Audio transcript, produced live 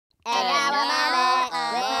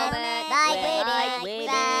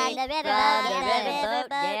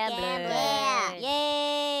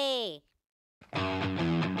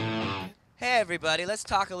everybody. Let's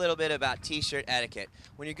talk a little bit about T-shirt etiquette.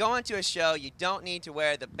 When you're going to a show, you don't need to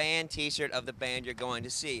wear the band T-shirt of the band you're going to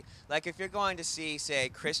see. Like if you're going to see, say,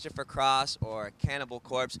 Christopher Cross or Cannibal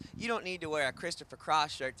Corpse, you don't need to wear a Christopher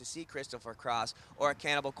Cross shirt to see Christopher Cross or a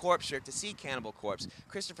Cannibal Corpse shirt to see Cannibal Corpse.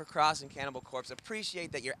 Christopher Cross and Cannibal Corpse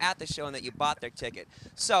appreciate that you're at the show and that you bought their ticket.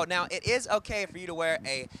 So now it is okay for you to wear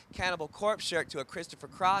a Cannibal Corpse shirt to a Christopher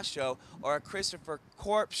Cross show or a Christopher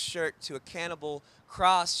Corpse shirt to a Cannibal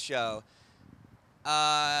Cross show.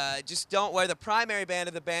 Just don't wear the primary band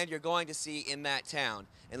of the band you're going to see in that town.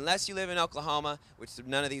 Unless you live in Oklahoma, which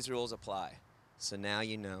none of these rules apply. So now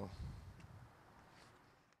you know.